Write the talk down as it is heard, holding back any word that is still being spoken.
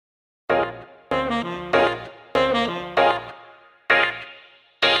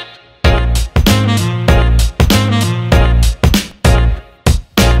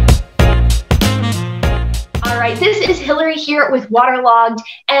here with Waterlogged,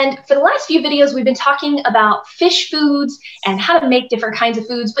 and for the last few videos we've been talking about fish foods and how to make different kinds of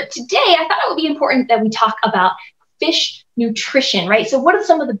foods, but today I thought it would be important that we talk about fish nutrition, right? So what are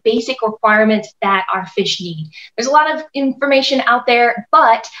some of the basic requirements that our fish need? There's a lot of information out there,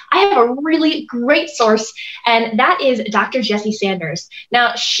 but I have a really great source, and that is Dr. Jessie Sanders.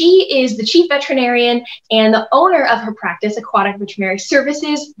 Now, she is the chief veterinarian and the owner of her practice, Aquatic Veterinary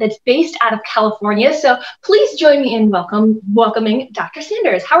Services, that's based out of California. So please join me in welcoming Dr.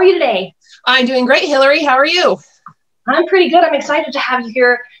 Sanders. How are you today? I'm doing great, Hillary. How are you? I'm pretty good. I'm excited to have you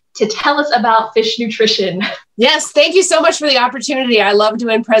here to tell us about fish nutrition. Yes, thank you so much for the opportunity. I love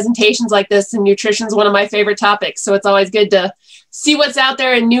doing presentations like this, and nutrition is one of my favorite topics. So it's always good to see what's out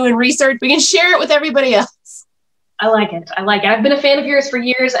there and new and research. We can share it with everybody else. I like it. I like it. I've been a fan of yours for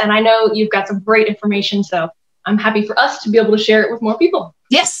years, and I know you've got some great information. So I'm happy for us to be able to share it with more people.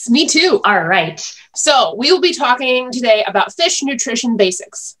 Yes, me too. All right. So we will be talking today about fish nutrition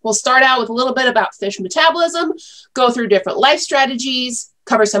basics. We'll start out with a little bit about fish metabolism, go through different life strategies,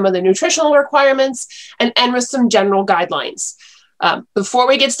 cover some of the nutritional requirements, and end with some general guidelines. Before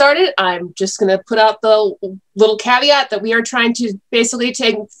we get started, I'm just going to put out the little caveat that we are trying to basically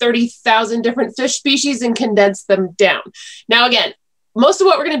take 30,000 different fish species and condense them down. Now, again, most of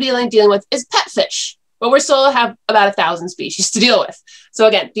what we're going to be dealing with is pet fish, but we still have about 1,000 species to deal with. So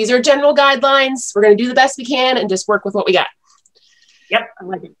again, these are general guidelines. We're going to do the best we can and just work with what we got. Yep, I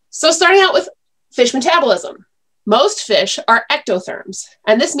like it. So starting out with fish metabolism. Most fish are ectotherms,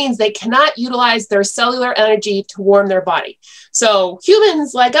 and this means they cannot utilize their cellular energy to warm their body. So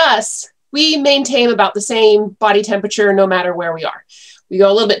humans like us, we maintain about the same body temperature no matter where we are. We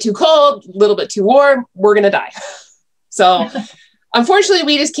go a little bit too cold, a little bit too warm, we're going to die. So unfortunately,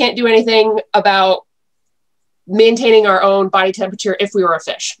 we just can't do anything about maintaining our own body temperature if we were a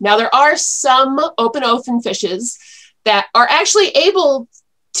fish. Now, there are some open ocean fishes that are actually able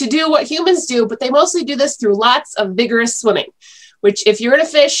to do what humans do, but they mostly do this through lots of vigorous swimming, which if you're in a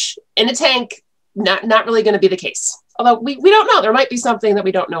fish in a tank, not really going to be the case. Although we don't know, there might be something that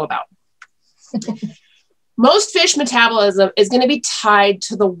we don't know about. Most fish metabolism is going to be tied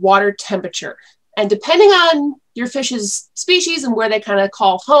to the water temperature. And depending on your fish's species and where they kind of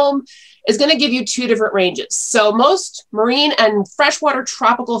call home is going to give you two different ranges. So most marine and freshwater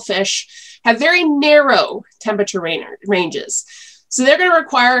tropical fish have very narrow temperature ranges. So they're going to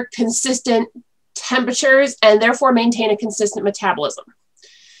require consistent temperatures and therefore maintain a consistent metabolism.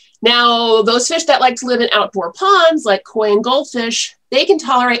 Now, those fish that like to live in outdoor ponds, like koi and goldfish, they can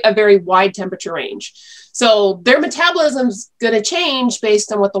tolerate a very wide temperature range. So their metabolism is going to change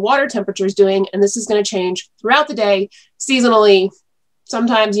based on what the water temperature is doing, and this is going to change throughout the day, seasonally,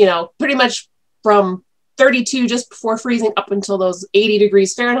 sometimes, pretty much from 32 just before freezing up until those 80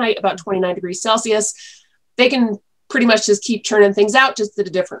 degrees Fahrenheit, about 29 degrees Celsius. They can pretty much just keep churning things out just at a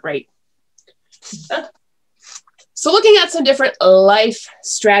different rate. So looking at some different life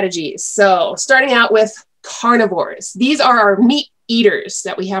strategies. So starting out with carnivores. These are our meat eaters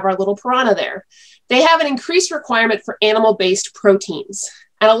that we have our little piranha there. They have an increased requirement for animal-based proteins.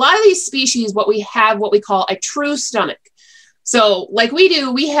 And a lot of these species, what we call a true stomach. So like we do,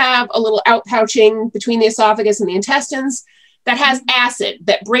 we have a little outpouching between the esophagus and the intestines that has acid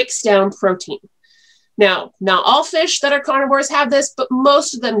that breaks down protein. Now, not all fish that are carnivores have this, but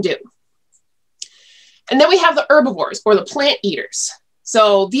most of them do. And then we have the herbivores, or the plant eaters.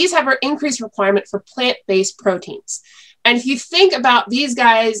 So these have an increased requirement for plant-based proteins. And if you think about these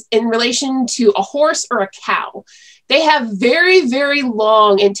guys in relation to a horse or a cow, they have very, very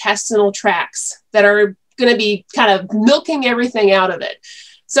long intestinal tracts that are going to be kind of milking everything out of it.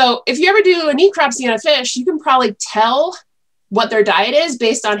 So if you ever do a necropsy on a fish, you can probably tell what their diet is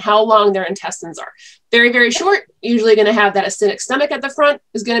based on how long their intestines are. Very, very short, usually going to have that acidic stomach at the front,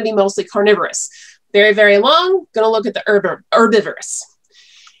 is going to be mostly carnivorous. Very, very long, going to look at the herbivorous.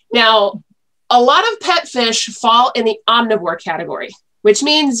 Now, a lot of pet fish fall in the omnivore category, which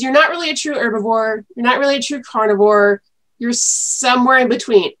means you're not really a true herbivore, you're not really a true carnivore, you're somewhere in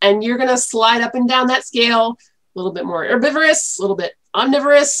between, and you're going to slide up and down that scale, a little bit more herbivorous, a little bit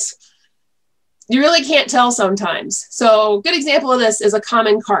omnivorous. You really can't tell sometimes. So a good example of this is a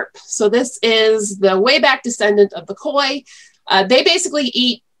common carp. So this is the way back descendant of the koi. They basically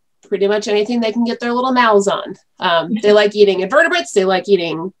eat pretty much anything they can get their little mouths on. They like eating invertebrates. They like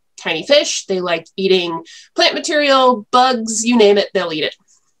eating tiny fish. They like eating plant material, bugs, you name it, they'll eat it.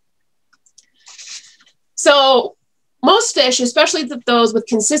 So most fish, especially those with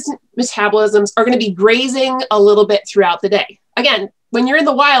consistent metabolisms, are going to be grazing a little bit throughout the day. Again, when you're in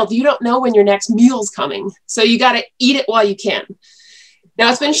the wild, you don't know when your next meal's coming. So you got to eat it while you can. Now,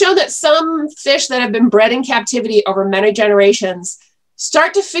 it's been shown that some fish that have been bred in captivity over many generations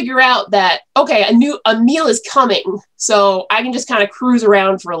start to figure out that, okay, a meal is coming, so I can just kind of cruise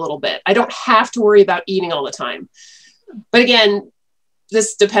around for a little bit. I don't have to worry about eating all the time. But again,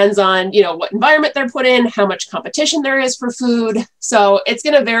 this depends on, you know, what environment they're put in, how much competition there is for food. So it's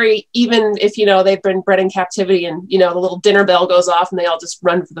going to vary, even if, you know, they've been bred in captivity and, you know, the little dinner bell goes off and they all just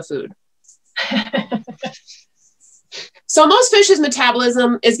run for the food. So most fish's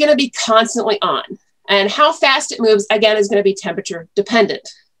metabolism is going to be constantly on. And how fast it moves, again, is going to be temperature dependent.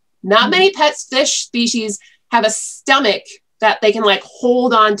 Not many pet fish species have a stomach that they can like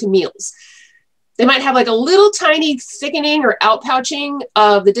hold on to meals. They might have like a little tiny thickening or outpouching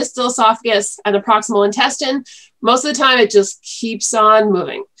of the distal esophagus and the proximal intestine. Most of the time, it just keeps on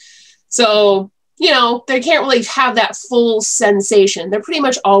moving. So, you know, they can't really have that full sensation. They're pretty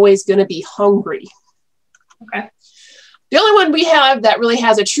much always going to be hungry. Okay. The only one we have that really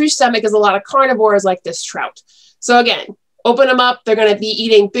has a true stomach is a lot of carnivores like this trout. So again, open them up. They're going to be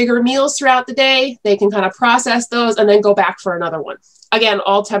eating bigger meals throughout the day. They can kind of process those and then go back for another one. Again,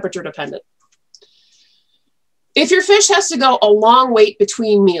 all temperature dependent. If your fish has to go a long wait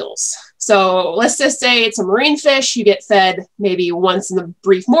between meals, so let's just say it's a marine fish, you get fed maybe once in the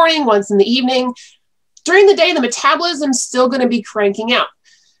brief morning, once in the evening. During the day, the metabolism's still going to be cranking out.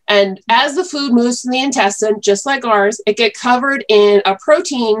 And as the food moves from the intestine, just like ours, it gets covered in a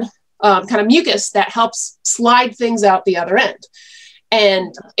protein kind of mucus that helps slide things out the other end.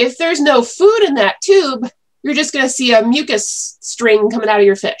 And if there's no food in that tube, you're just going to see a mucus string coming out of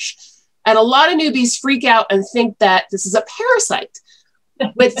your fish. And a lot of newbies freak out and think that this is a parasite.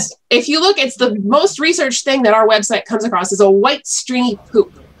 But if you look, it's the most researched thing that our website comes across is a white stringy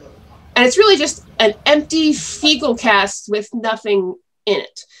poop. And it's really just an empty fecal cast with nothing in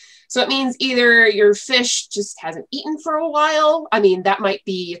it. So it means either your fish just hasn't eaten for a while. I mean, that might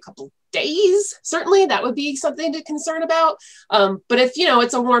be a couple days. Certainly that would be something to concern about. But if, you know,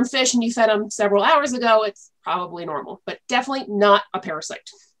 it's a warm fish and you fed them several hours ago, it's probably normal, but definitely not a parasite.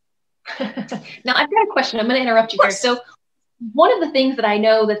 Now, I've got a question. I'm going to interrupt you here. So one of the things that I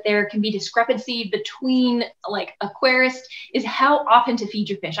know that there can be discrepancy between like aquarists is how often to feed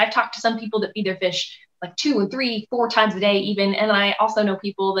your fish. I've talked to some people that feed their fish like 2 and 3, 4 times a day even. And I also know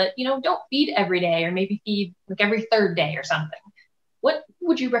people that, you know, don't feed every day or maybe feed like every 3rd day or something. What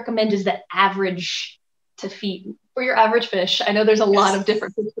would you recommend is the average to feed for your average fish? I know there's a lot of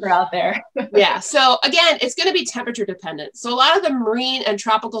different fish that are out there. Yeah. So again, it's going to be temperature dependent. So a lot of the marine and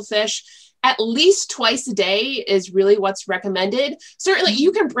tropical fish, at least twice a day is really what's recommended. Certainly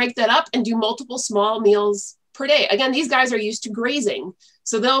you can break that up and do multiple small meals per day. Again, these guys are used to grazing,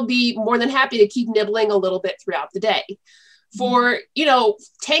 so they'll be more than happy to keep nibbling a little bit throughout the day. For, you know,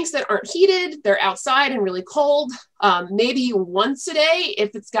 tanks that aren't heated, they're outside and really cold, maybe once a day.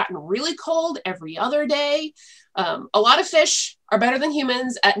 If it's gotten really cold, every other day. A lot of fish are better than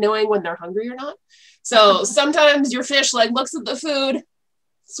humans at knowing when they're hungry or not. So sometimes your fish like looks at the food,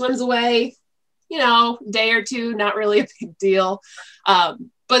 swims away, you know, day or two, not really a big deal.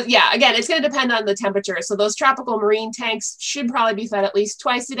 But yeah, again, it's going to depend on the temperature. So those tropical marine tanks should probably be fed at least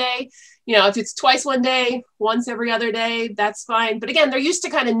twice a day. You know, if it's twice one day, once every other day, that's fine. But again, they're used to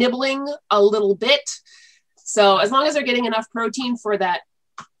kind of nibbling a little bit. So as long as they're getting enough protein for that,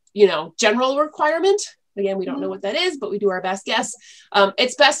 you know, general requirement, again, we don't know what that is, but we do our best guess.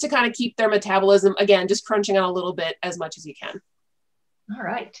 It's best to kind of keep their metabolism, again, just crunching on a little bit as much as you can. All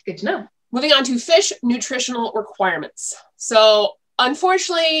right, good to know. Moving on to fish nutritional requirements. So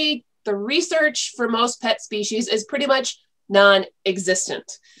unfortunately, the research for most pet species is pretty much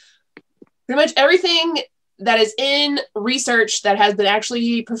non-existent. Pretty much everything that is in research that has been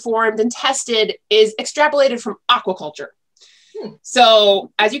actually performed and tested is extrapolated from aquaculture.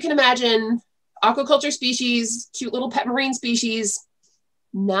 So as you can imagine, aquaculture species, cute little pet marine species,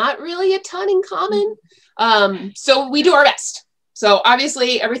 not really a ton in common. So we do our best. So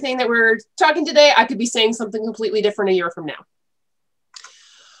obviously everything that we're talking today, I could be saying something completely different a year from now.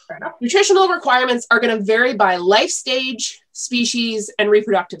 Nutritional requirements are going to vary by life stage, species, and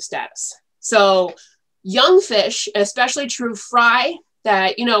reproductive status. So young fish, especially true fry,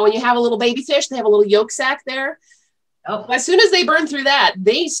 that, you know, when you have a little baby fish, they have a little yolk sac there. Oh, as soon as they burn through that,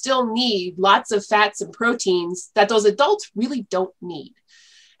 they still need lots of fats and proteins that those adults really don't need.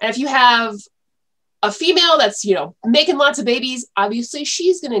 And if you have a female that's, you know, making lots of babies, obviously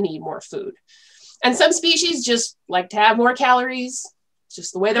she's going to need more food. And some species just like to have more calories. It's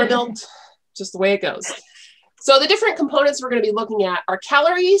just the way they're built, just the way it goes. So the different components we're going to be looking at are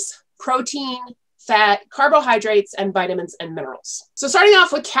calories, protein, fat, carbohydrates, and vitamins and minerals. So starting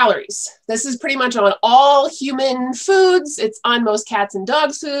off with calories. This is pretty much on all human foods. It's on most cats and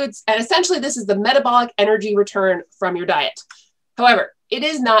dogs' foods. And essentially this is the metabolic energy return from your diet. However, it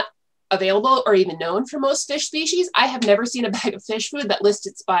is not available or even known for most fish species. I have never seen a bag of fish food that lists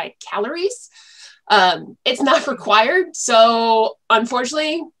it by calories. It's not required. So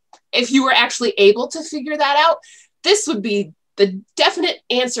unfortunately, if you were actually able to figure that out, this would be the definite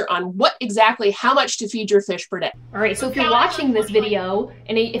answer on what exactly how much to feed your fish per day. All right, so if you're watching this video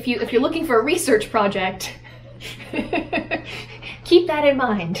and if you're looking for a research project, keep that in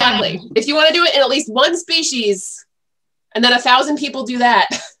mind. Exactly. If you want to do it in at least one species, and then 1,000 people do that,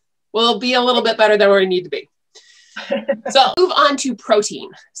 we'll be a little bit better than where we need to be. So move on to protein.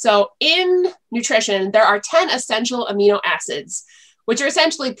 So in nutrition, there are 10 essential amino acids, which are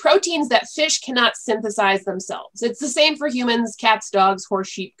essentially proteins that fish cannot synthesize themselves. It's the same for humans, cats, dogs, horse,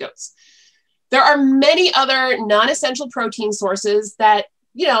 sheep, goats. There are many other non-essential protein sources that,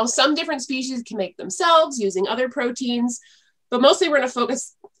 you know, some different species can make themselves using other proteins, but mostly we're going to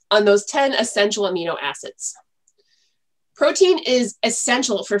focus on those 10 essential amino acids. Protein is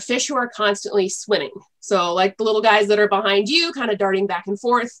essential for fish who are constantly swimming. So like the little guys that are behind you, kind of darting back and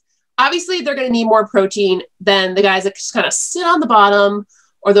forth. Obviously, they're going to need more protein than the guys that just kind of sit on the bottom,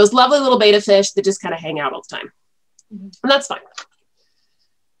 or those lovely little beta fish that just kind of hang out all the time. And that's fine.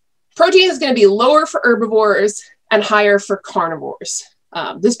 Protein is going to be lower for herbivores and higher for carnivores.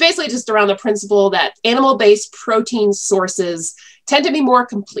 This is basically just around the principle that animal-based protein sources tend to be more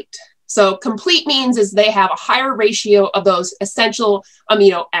complete. So complete means is they have a higher ratio of those essential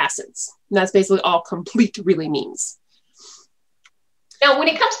amino acids. And that's basically all complete really means. Now, when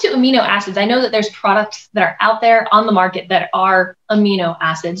it comes to amino acids, I know that there's products that are out there on the market that are amino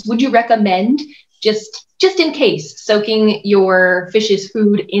acids. Would you recommend, just in case, soaking your fish's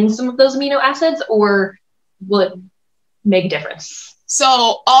food in some of those amino acids, or will it make a difference?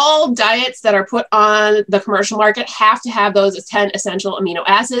 So all diets that are put on the commercial market have to have those 10 essential amino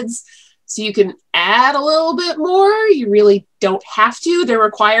acids. So you can add a little bit more. You really don't have to. They're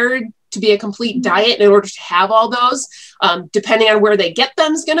required to be a complete diet in order to have all those. Depending on where they get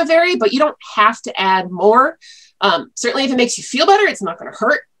them is going to vary, but you don't have to add more. Certainly if it makes you feel better, it's not going to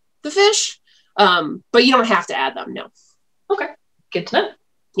hurt the fish, but you don't have to add them, no. Okay, good to know.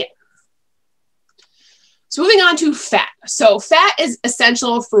 Yeah. So moving on to fat. So fat is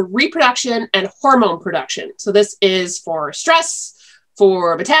essential for reproduction and hormone production. So this is for stress,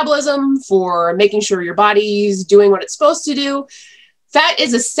 for metabolism, for making sure your body's doing what it's supposed to do. Fat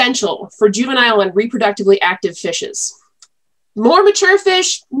is essential for juvenile and reproductively active fishes. More mature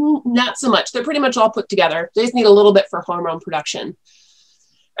fish, not so much. They're pretty much all put together. They just need a little bit for hormone production.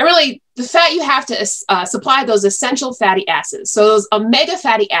 And really, the fat you have to supply those essential fatty acids. So those omega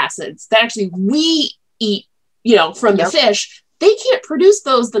fatty acids that actually we eat, you know, from the fish, they can't produce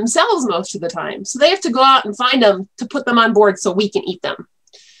those themselves most of the time. So they have to go out and find them to put them on board so we can eat them.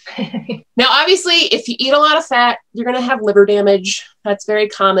 Now, obviously, if you eat a lot of fat, you're going to have liver damage. That's very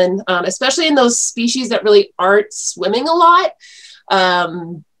common, especially in those species that really aren't swimming a lot.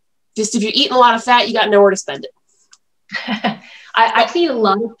 Just if you're eating a lot of fat, you got nowhere to spend it. I've seen a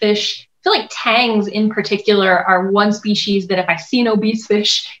lot of fish. I feel like tangs in particular are one species that if I see an obese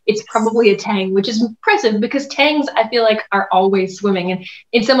fish, it's probably a tang, which is impressive because tangs, I feel like, are always swimming. And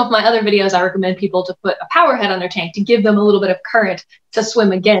in some of my other videos, I recommend people to put a power head on their tank to give them a little bit of current to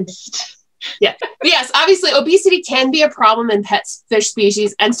swim against. Yeah. But yes, obviously, obesity can be a problem in pet fish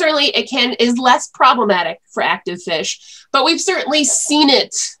species, and certainly it is less problematic for active fish. But we've certainly seen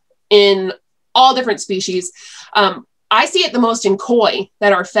it in all different species. I see it the most in koi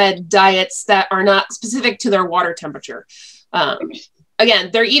that are fed diets that are not specific to their water temperature. Again,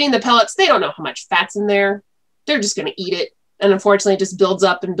 they're eating the pellets. They don't know how much fat's in there. They're just going to eat it. And unfortunately, it just builds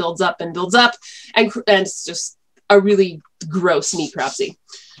up and builds up and builds up. And it's just a really gross necropsy.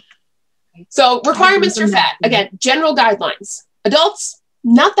 So requirements for fat. Again, general guidelines. Adults,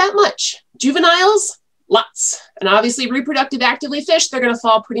 not that much. Juveniles, lots. And obviously reproductive actively fish, they're going to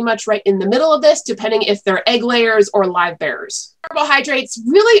fall pretty much right in the middle of this, depending if they're egg layers or live bearers. Carbohydrates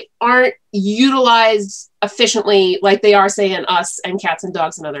really aren't utilized efficiently like they are, say, in us and cats and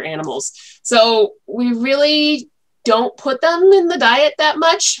dogs and other animals. So we really don't put them in the diet that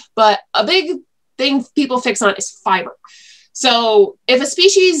much, but a big thing people fix on is fiber. So if a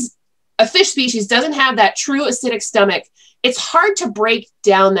fish species doesn't have that true acidic stomach, it's hard to break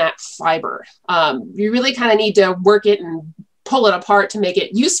down that fiber. You really kind of need to work it and pull it apart to make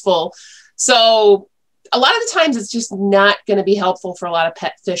it useful. So a lot of the times it's just not going to be helpful for a lot of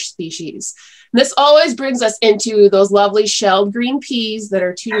pet fish species. This always brings us into those lovely shelled green peas that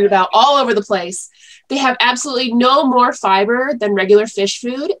are tutored about all over the place. They have absolutely no more fiber than regular fish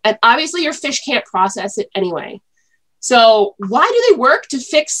food, and obviously your fish can't process it anyway. So why do they work to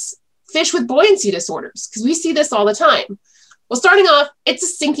fix fish with buoyancy disorders? Because we see this all the time. Well, starting off, it's a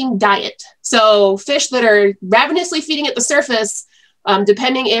sinking diet. So fish that are ravenously feeding at the surface,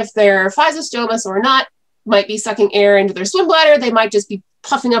 depending if they're physostomous or not, might be sucking air into their swim bladder. They might just be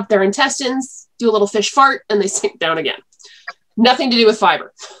puffing up their intestines, do a little fish fart, and they sink down again. Nothing to do with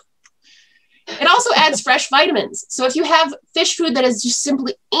fiber. It also adds fresh vitamins. So if you have fish food that is just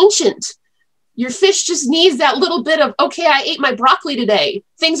simply ancient, your fish just needs that little bit of, okay, I ate my broccoli today.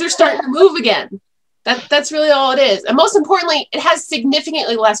 Things are starting to move again. That's really all it is. And most importantly, it has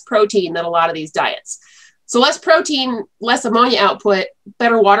significantly less protein than a lot of these diets. So less protein, less ammonia output,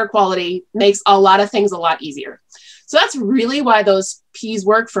 better water quality makes a lot of things a lot easier. So that's really why those peas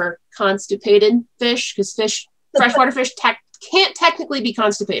work for constipated fish, because freshwater fish can't technically be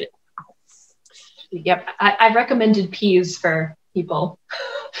constipated. Yep, I recommended peas for people.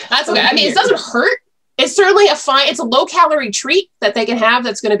 That's okay. I mean, it doesn't hurt. It's certainly it's a low calorie treat that they can have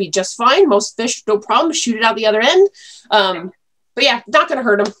that's going to be just fine. Most fish, no problem, shoot it out the other end. But yeah, not going to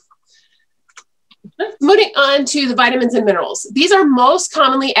hurt them. Moving on to the vitamins and minerals. These are most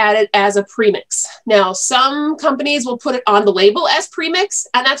commonly added as a premix. Now, some companies will put it on the label as premix,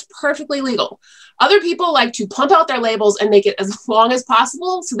 and that's perfectly legal. Other people like to pump out their labels and make it as long as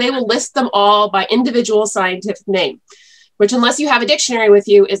possible, so they will list them all by individual scientific name, which, unless you have a dictionary with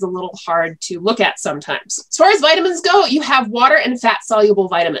you, is a little hard to look at sometimes. As far as vitamins go, you have water and fat-soluble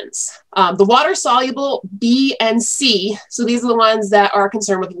vitamins. The water-soluble B and C, so these are the ones that are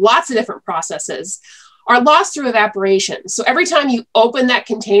concerned with lots of different processes, are lost through evaporation. So every time you open that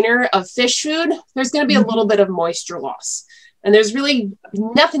container of fish food, there's going to be a little bit of moisture loss. And there's really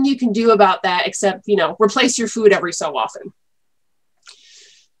nothing you can do about that except, replace your food every so often.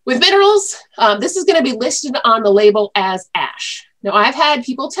 With minerals, this is going to be listed on the label as ash. Now, I've had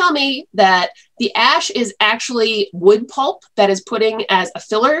people tell me that the ash is actually wood pulp that is putting as a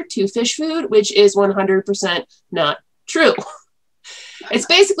filler to fish food, which is 100% not true. It's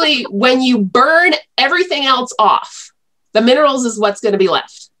basically when you burn everything else off, the minerals is what's going to be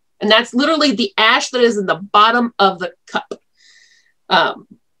left. And that's literally the ash that is in the bottom of the cup.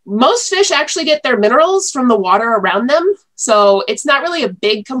 Most fish actually get their minerals from the water around them. So it's not really a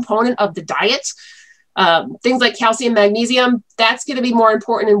big component of the diet. Things like calcium, magnesium, that's going to be more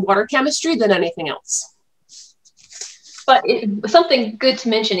important in water chemistry than anything else. But something good to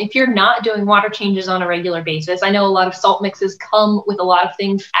mention, if you're not doing water changes on a regular basis, I know a lot of salt mixes come with a lot of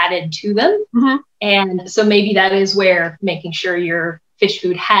things added to them. Mm-hmm. And so maybe that is where making sure your fish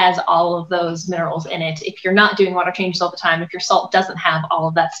food has all of those minerals in it. If you're not doing water changes all the time, if your salt doesn't have all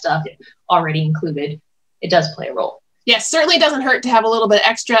of that stuff already included, it does play a role. Yes, certainly doesn't hurt to have a little bit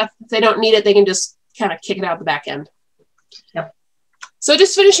extra. If they don't need it, they can just kind of kick it out the back end. Yep. So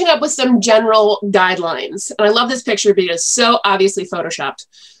just finishing up with some general guidelines. And I love this picture because it's so obviously photoshopped.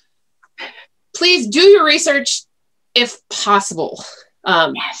 Please do your research if possible.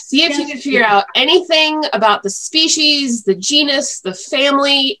 See if you can figure out anything about the species, the genus, the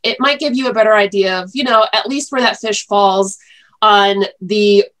family. It might give you a better idea of, at least where that fish falls on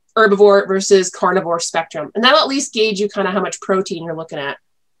the herbivore versus carnivore spectrum. And that'll at least gauge you kind of how much protein you're looking at.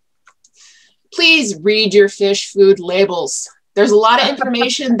 Please read your fish food labels. There's a lot of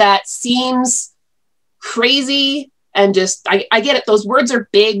information that seems crazy and just, I get it. Those words are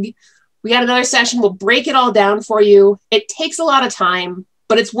big. We got another session. We'll break it all down for you. It takes a lot of time,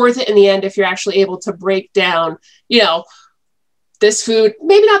 but it's worth it in the end if you're actually able to break down, this food,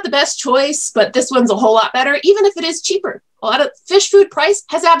 maybe not the best choice, but this one's a whole lot better, even if it is cheaper. A lot of fish food price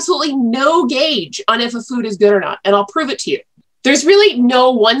has absolutely no gauge on if a food is good or not, and I'll prove it to you. There's really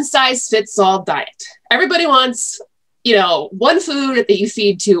no one-size-fits-all diet. Everybody wants, one food that you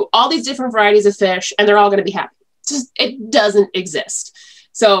feed to all these different varieties of fish, and they're all going to be happy. It doesn't exist.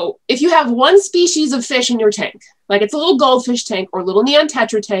 So if you have one species of fish in your tank, like it's a little goldfish tank or a little neon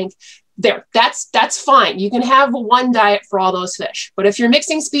tetra tank, that's fine. You can have one diet for all those fish. But if you're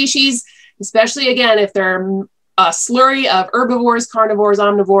mixing species, especially again, if they're a slurry of herbivores, carnivores,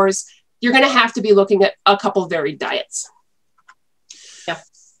 omnivores, you're going to have to be looking at a couple varied diets. Yeah.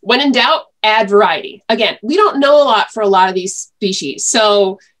 When in doubt, add variety. Again, we don't know a lot for a lot of these species.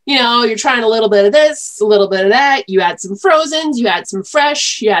 So you're trying a little bit of this, a little bit of that. You add some frozens, you add some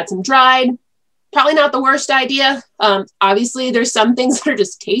fresh, you add some dried. Probably not the worst idea. Obviously, there's some things that are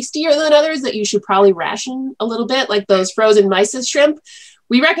just tastier than others that you should probably ration a little bit, like those frozen mysis shrimp.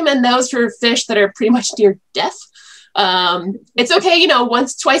 We recommend those for fish that are pretty much near death. It's okay, you know,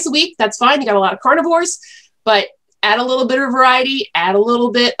 once, twice a week, that's fine. You got a lot of carnivores, but add a little bit of variety, add a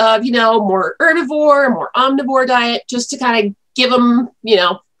little bit of, you know, more herbivore, more omnivore diet, just to kind of give them, you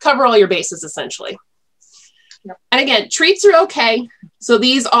know, cover all your bases essentially. Yep. And again, treats are okay. So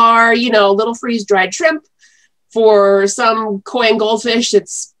these are, you know, little freeze-dried shrimp. For some koi and goldfish,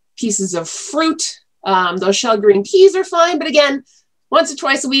 it's pieces of fruit. Those shell green peas are fine. But again, once or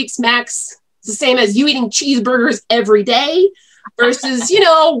twice a week, max. It's the same as you eating cheeseburgers every day versus, you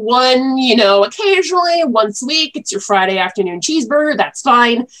know, one, you know, occasionally, once a week. It's your Friday afternoon cheeseburger. That's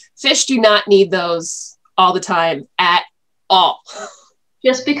fine. Fish do not need those all the time at all.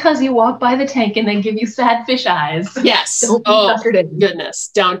 Just because you walk by the tank and they give you sad fish eyes. Yes. Oh,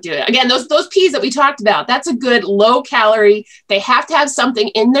 goodness. Don't do it. Again, those peas that we talked about, that's a good low calorie. They have to have something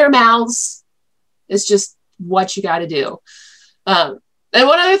in their mouths. It's just what you got to do. And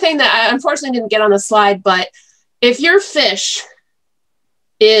one other thing that I unfortunately didn't get on the slide, but if your fish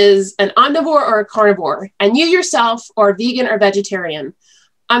is an omnivore or a carnivore and you yourself are vegan or vegetarian,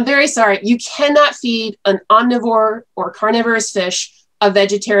 I'm very sorry. You cannot feed an omnivore or carnivorous fish a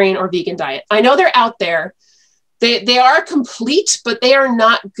vegetarian or vegan diet. I know they're out there. They are complete, but they are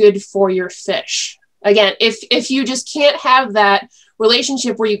not good for your fish. Again, if you just can't have that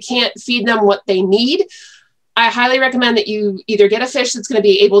relationship where you can't feed them what they need, I highly recommend that you either get a fish that's going to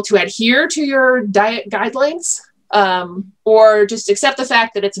be able to adhere to your diet guidelines, or just accept the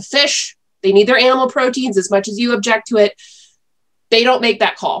fact that it's a fish. They need their animal proteins as much as you object to it. They don't make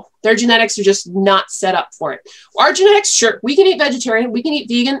that call. Their genetics are just not set up for it. Our genetics, sure, we can eat vegetarian, we can eat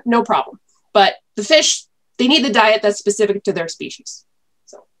vegan, no problem. But the fish, they need the diet that's specific to their species.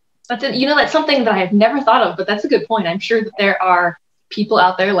 So, you know, that's something that I have never thought of, but that's a good point. I'm sure that there are people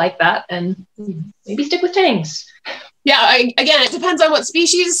out there like that, and maybe stick with tangs. Yeah, again, it depends on what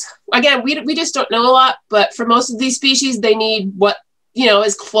species. Again, we just don't know a lot, but for most of these species, they need what, you know,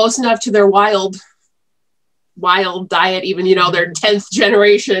 is close enough to their wild diet, even, you know, their 10th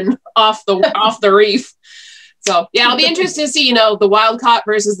generation off the reef. So yeah, I'll be interested to see, you know, the wild caught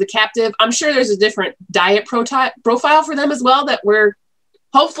versus the captive. I'm sure there's a different diet profile for them as well that we're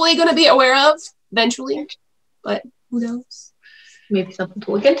hopefully going to be aware of eventually, but who knows? Maybe something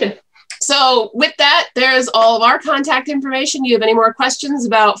to look into. So with that, there's all of our contact information. You have any more questions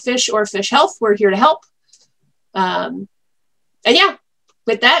about fish or fish health, we're here to help. And yeah,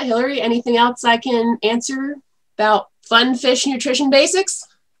 with that, Hillary, anything else I can answer about fun fish nutrition basics?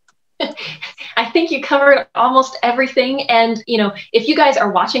 I think you covered almost everything. And, you know, if you guys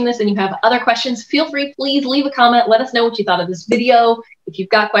are watching this and you have other questions, feel free, please leave a comment. Let us know what you thought of this video. If you've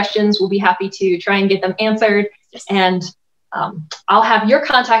got questions, we'll be happy to try and get them answered. And I'll have your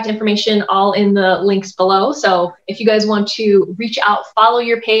contact information all in the links below. So if you guys want to reach out, follow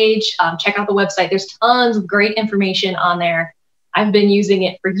your page, check out the website. There's tons of great information on there. I've been using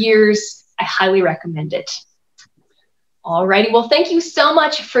it for years. I highly recommend it. Alrighty, well, thank you so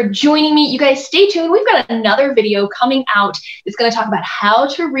much for joining me. You guys stay tuned. We've got another video coming out. It's going to talk about how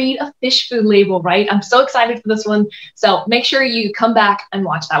to read a fish food label, right? I'm so excited for this one. So make sure you come back and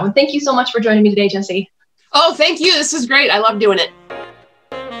watch that one. Thank you so much for joining me today, Jessie. Oh, thank you. This was great. I love doing it.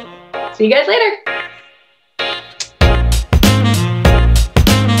 See you guys later.